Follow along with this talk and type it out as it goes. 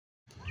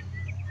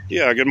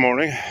Yeah, good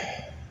morning.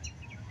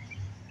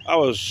 I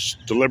was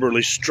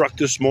deliberately struck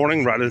this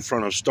morning right in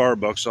front of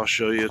Starbucks. I'll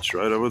show you. It's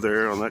right over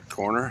there on that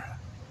corner.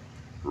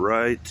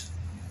 Right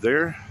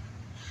there.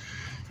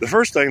 The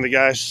first thing the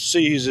guy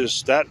sees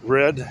is that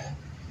red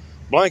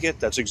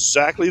blanket. That's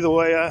exactly the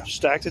way I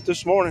stacked it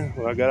this morning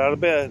when I got out of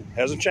bed.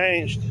 Hasn't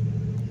changed.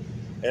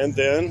 And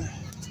then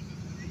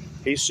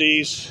he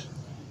sees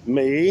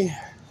me,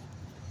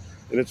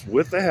 and it's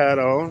with the hat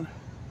on.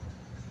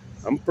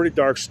 I'm pretty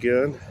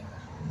dark-skinned.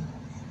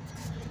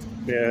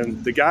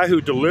 And the guy who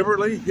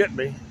deliberately hit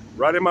me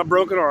right in my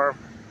broken arm,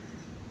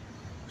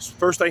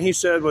 first thing he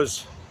said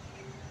was,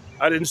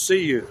 "I didn't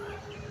see you."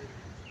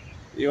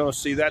 You want to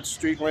see that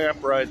street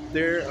lamp right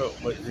there? Oh,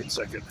 wait a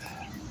second.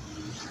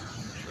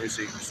 You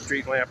see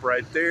street lamp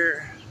right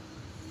there.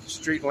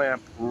 Street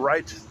lamp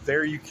right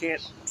there. You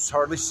can't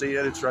hardly see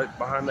it. It's right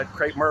behind that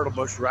crepe myrtle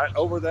bush, right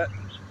over that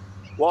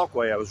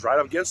walkway. I was right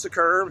up against the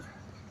curb,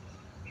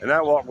 and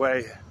that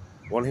walkway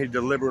when he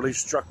deliberately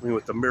struck me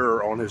with the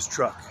mirror on his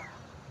truck.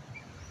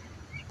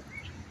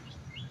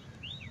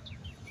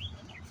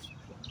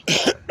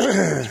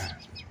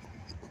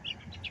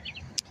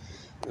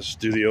 Let's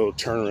do the old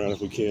turnaround if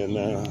we can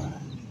now.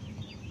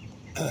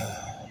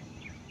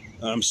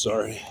 I'm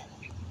sorry.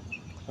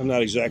 I'm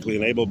not exactly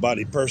an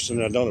able-bodied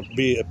person. I don't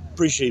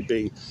appreciate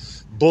being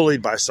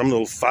bullied by some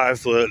little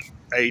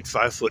 5'8",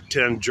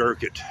 5'10"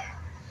 jerk at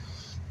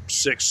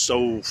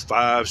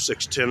 6:05,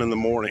 6:10 in the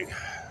morning.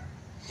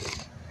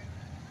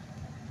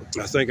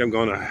 I think I'm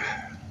gonna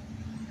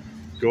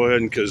go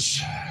ahead because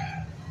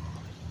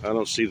I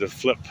don't see the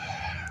flip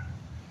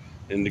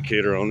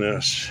indicator on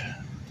this.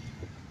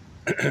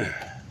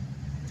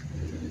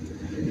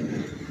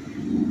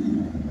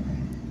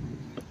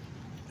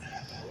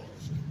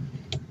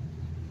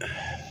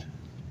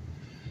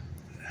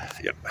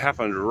 Yep,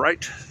 happened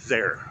right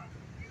there,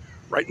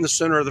 right in the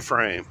center of the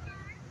frame.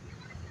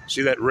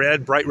 See that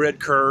red, bright red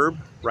curb?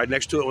 Right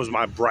next to it was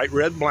my bright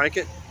red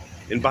blanket,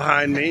 and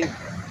behind me,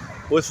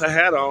 with the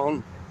hat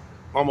on,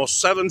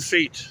 almost 7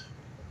 feet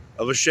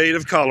of a shade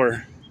of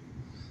color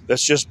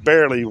that's just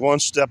barely one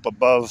step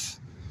above.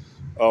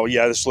 Oh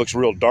yeah, this looks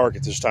real dark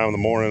at this time of the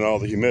morning, all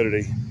the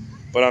humidity,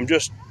 but I'm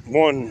just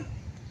one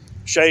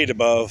shade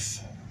above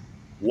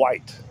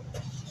white.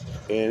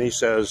 And he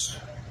says,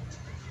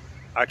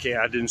 I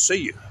didn't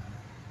see you.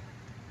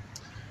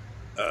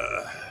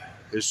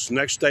 His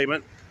next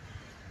statement,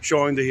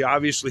 showing that he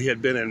obviously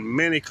had been in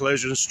many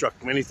collisions, struck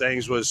many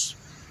things, was,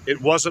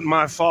 "It wasn't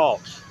my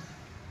fault."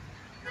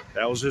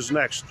 That was his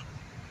next.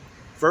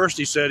 First,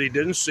 he said he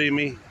didn't see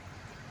me.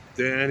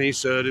 Then he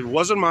said, "It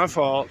wasn't my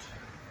fault."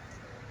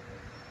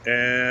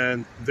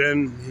 And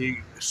then he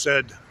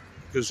said,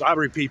 because I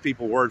repeat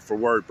people word for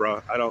word,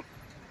 bro. I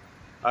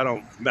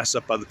don't mess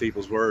up other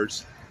people's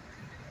words.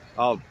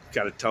 I'll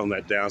kind of tone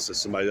that down so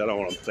somebody, I don't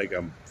want to think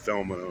I'm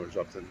filming or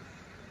something.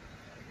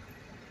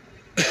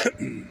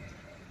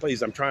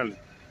 Please, I'm trying to.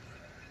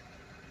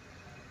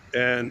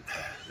 And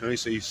let me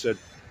see, he said,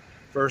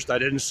 first, "I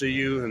didn't see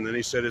you." And then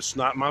he said, "It's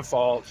not my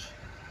fault."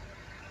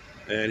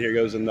 And here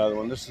goes another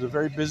one. This is a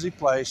very busy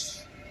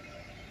place.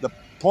 The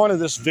point of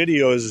this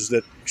video is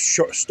that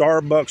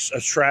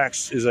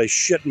Starbucks is a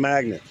shit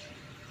magnet.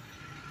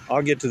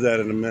 I'll get to that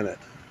in a minute.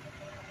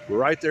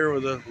 Right there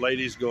where the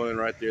lady's going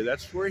right there.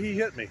 That's where he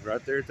hit me,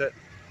 right there at that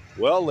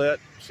well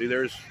lit. See,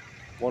 there's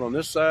one on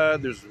this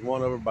side. There's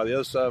one over by the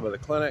other side by the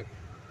clinic.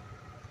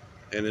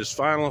 And his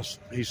final,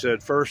 he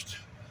said, first,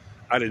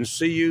 "I didn't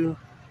see you."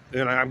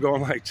 And I'm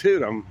going like,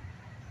 dude,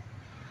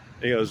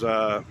 he goes,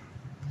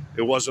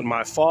 "It wasn't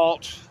my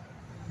fault."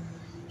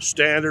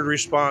 Standard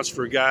response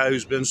for a guy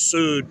who's been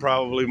sued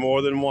probably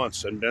more than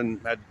once and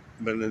had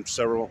been in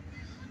several.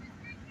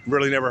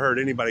 Really never heard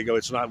anybody go,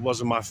 it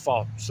wasn't my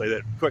fault. Say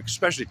that quick,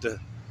 especially to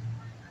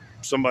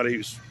somebody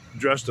who's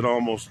dressed in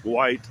almost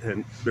white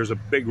and there's a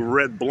big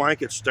red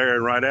blanket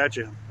staring right at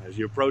you as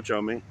you approach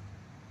on me.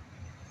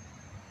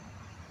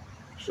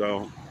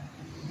 So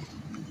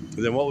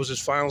then what was his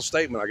final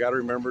statement? I got to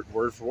remember it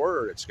word for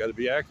word. It's got to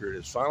be accurate.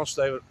 His final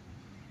statement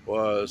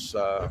was,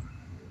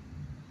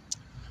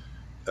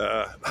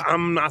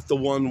 "I'm not the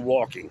one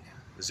walking."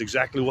 That's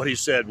exactly what he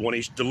said when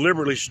he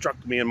deliberately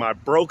struck me in my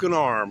broken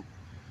arm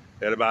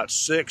at about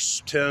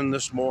 6:10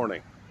 this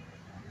morning.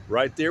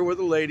 Right there where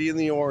the lady in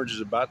the orange is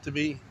about to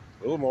be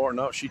a little more.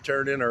 No, she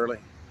turned in early.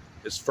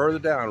 It's further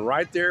down.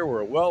 Right there where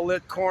a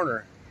well-lit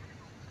corner.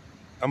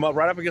 I'm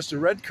right up against the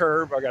red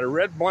curb. I got a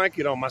red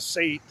blanket on my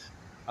seat.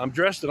 I'm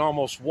dressed in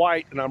almost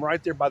white, and I'm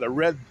right there by the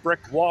red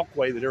brick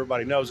walkway that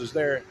everybody knows is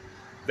there.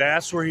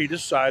 That's where he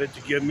decided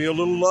to give me a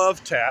little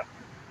love tap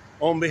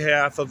on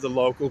behalf of the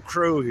local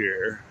crew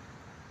here.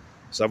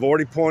 So I've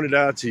already pointed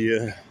out to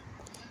you,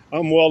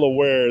 I'm well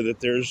aware that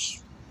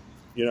there's,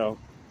 in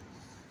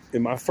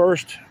my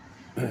first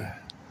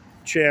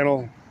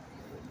channel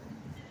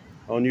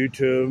on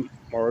YouTube,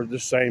 or the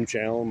same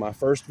channel, my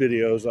first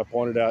videos, I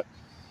pointed out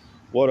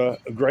what a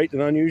great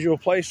and unusual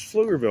place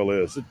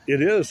Pflugerville is.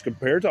 It is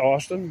compared to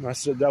Austin. I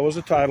said that was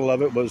the title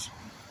of it, was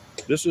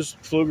this is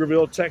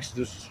Pflugerville,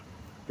 Texas.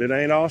 It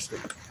ain't Austin.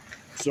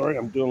 Sorry,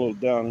 I'm doing a little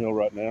downhill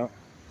right now.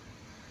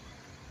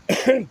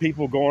 and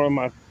people going on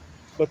my,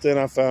 but then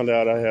I found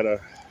out I had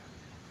a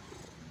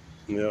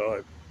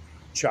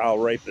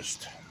child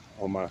rapist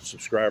on my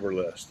subscriber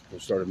list who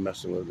started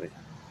messing with me.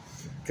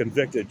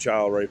 Convicted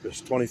child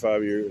rapist,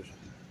 25 years.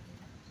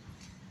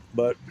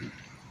 But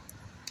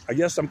I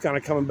guess I'm kind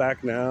of coming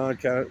back now and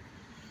kind of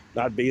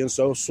not being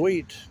so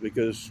sweet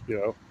because,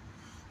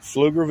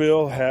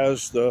 Pflugerville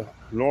has the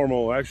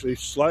normal, actually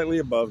slightly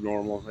above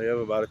normal. They have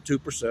about a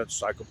 2%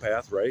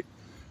 psychopath rate.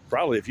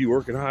 Probably if you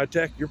work in high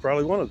tech, you're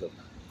probably one of them,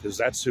 because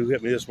that's who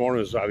hit me this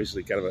morning. Is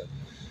obviously kind of a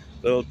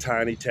little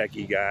tiny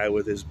techie guy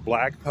with his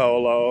black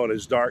polo and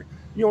his dark.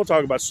 You don't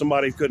talk about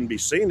somebody who couldn't be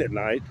seen at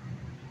night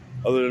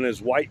other than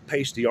his white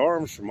pasty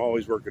arms from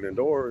always working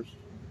indoors.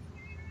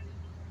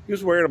 He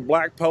was wearing a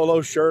black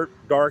polo shirt,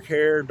 dark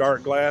hair,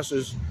 dark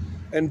glasses,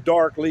 and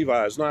dark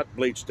Levi's, not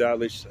bleached out, at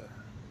least.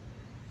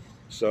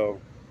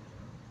 So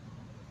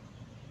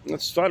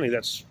that's funny.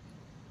 That's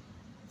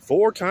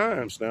 4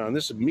 times now in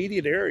this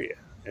immediate area.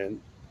 And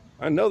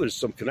I know there's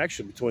some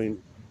connection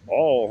between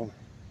all.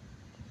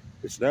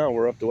 It's now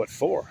we're up to what,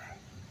 4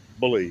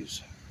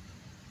 bullies.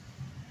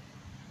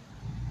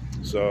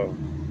 So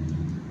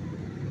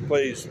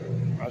please,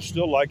 I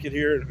still like it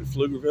here in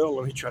Pflugerville.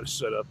 Let me try to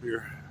set up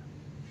here.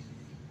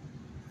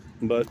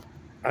 But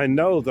I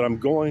know that I'm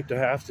going to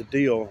have to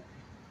deal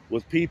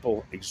with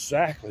people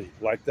exactly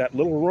like that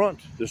little runt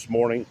this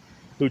morning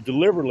who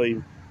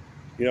deliberately,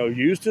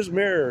 used his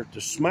mirror to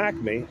smack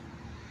me.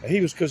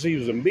 Because he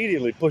was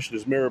immediately pushing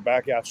his mirror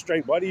back out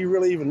straight. Why do you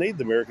really even need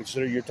the mirror,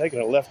 considering you're taking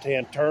a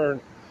left-hand turn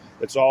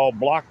that's all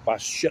blocked by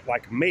shit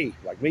like me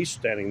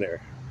standing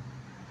there?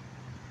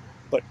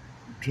 But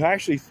to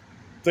actually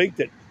think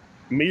that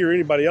me or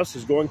anybody else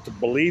is going to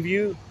believe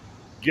you,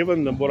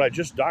 given what I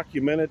just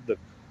documented,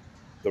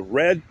 the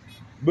red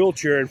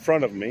wheelchair in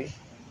front of me,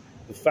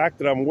 the fact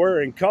that I'm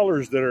wearing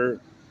colors that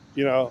are,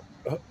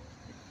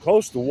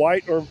 close to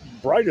white or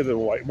brighter than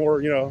white,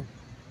 more, isn't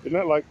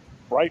that like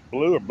bright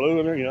blue or blue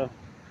in there,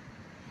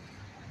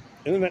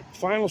 And then that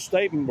final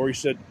statement where he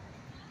said,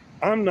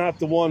 "I'm not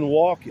the one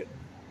walking."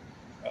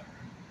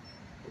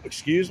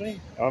 Excuse me?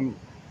 I'm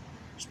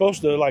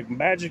supposed to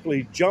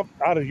magically jump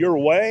out of your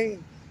way?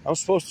 I'm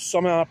supposed to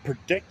somehow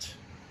predict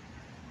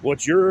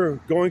what you're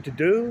going to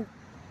do?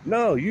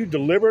 No, you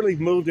deliberately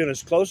moved in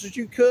as close as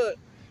you could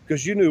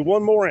because you knew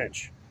 1 more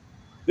inch.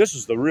 This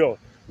is the real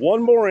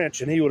 1 more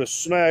inch, and he would have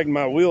snagged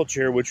my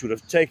wheelchair, which would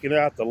have taken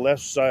out the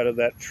left side of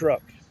that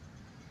truck.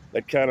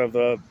 That kind of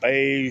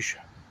beige,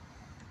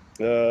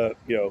 kind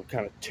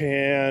of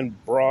tan,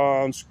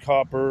 bronze,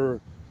 copper.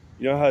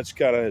 You know how it's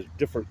kind of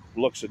different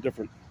looks, a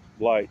different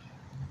light.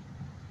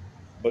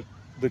 But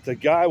the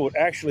guy would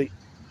actually,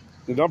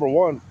 number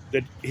one,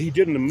 that he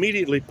didn't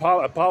immediately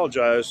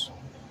apologize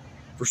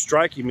for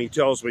striking me,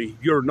 tells me,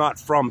 "You're not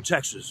from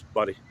Texas,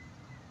 buddy.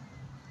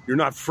 You're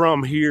not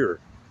from here."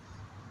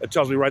 It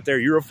tells me right there,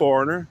 you're a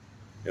foreigner.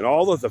 And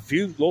all of the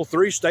few little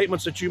 3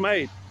 statements that you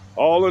made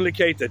all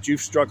indicate that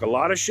you've struck a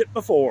lot of shit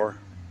before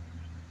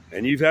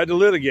and you've had to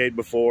litigate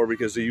before,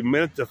 because you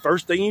meant the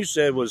first thing you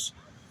said was,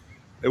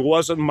 "It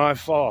wasn't my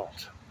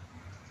fault."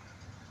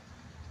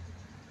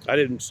 I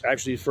didn't,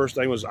 actually, the first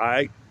thing was,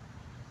 "I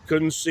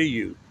couldn't see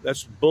you."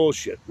 That's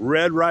bullshit.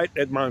 Red right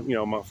at my,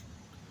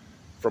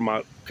 from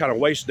my kind of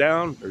waist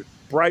down,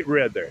 bright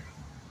red there.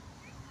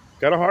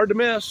 Kind of hard to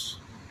miss.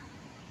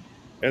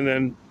 And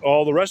then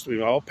all the rest of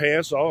me, all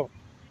pants, I'm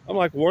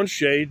like 1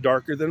 shade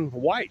darker than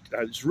white.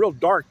 It's real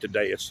dark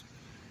today.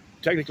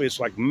 Technically it's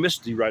like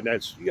misty right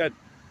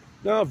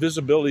now.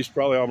 Visibility is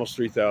probably almost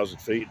 3,000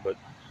 feet, but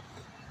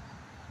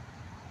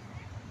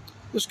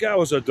this guy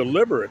was a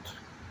deliberate,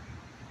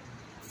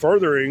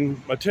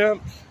 furthering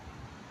attempt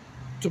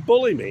to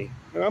bully me.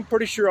 And I'm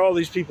pretty sure all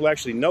these people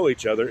actually know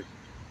each other.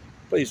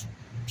 Please,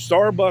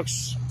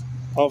 Starbucks,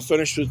 I'll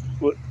finish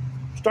with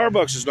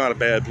Starbucks is not a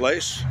bad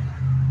place.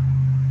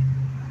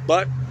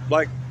 But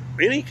like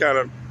any kind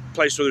of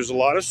place where there's a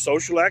lot of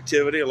social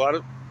activity,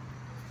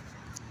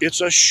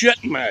 it's a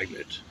shit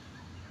magnet.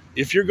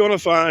 If you're going to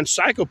find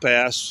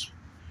psychopaths,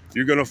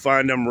 you're going to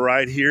find them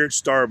right here at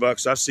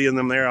Starbucks. I see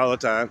them there all the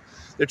time.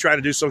 They're trying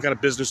to do some kind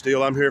of business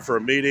deal. I'm here for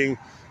a meeting.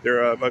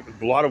 They're a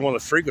lot of one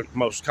of the frequent,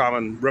 most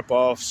common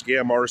rip-off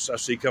scam artists I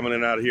see coming in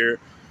and out of here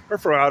are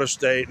from out of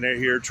state, and they're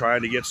here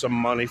trying to get some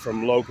money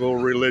from local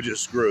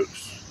religious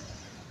groups.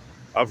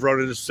 I've run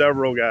into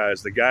several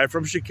guys. The guy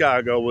from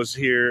Chicago was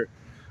here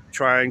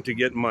trying to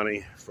get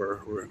money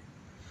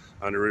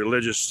under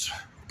religious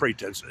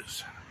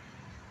pretenses.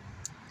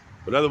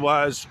 But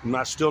otherwise,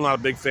 I'm still not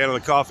a big fan of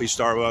the coffee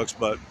Starbucks,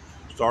 but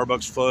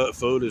Starbucks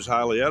food is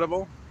highly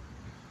edible.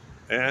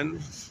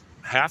 And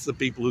half the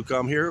people who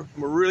come here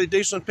were really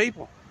decent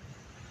people.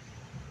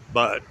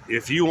 But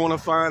if you want to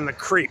find the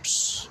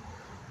creeps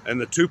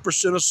and the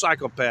 2% of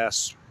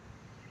psychopaths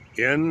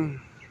in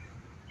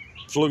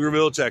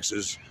Pflugerville,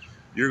 Texas,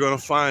 you're going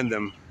to find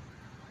them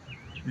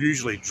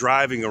usually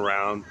driving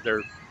around.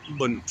 But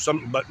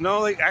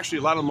no, a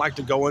lot of them like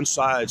to go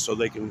inside so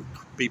they can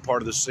be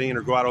part of the scene,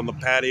 or go out on the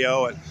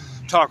patio and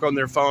talk on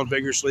their phone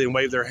vigorously and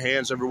wave their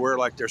hands everywhere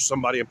like they're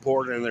somebody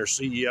important and they're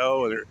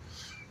CEO and they're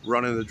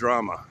running the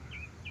drama.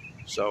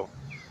 So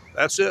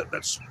that's it.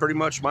 That's pretty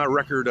much my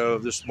record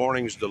of this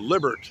morning's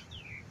deliberate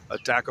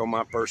attack on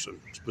my person,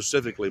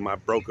 specifically my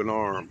broken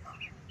arm.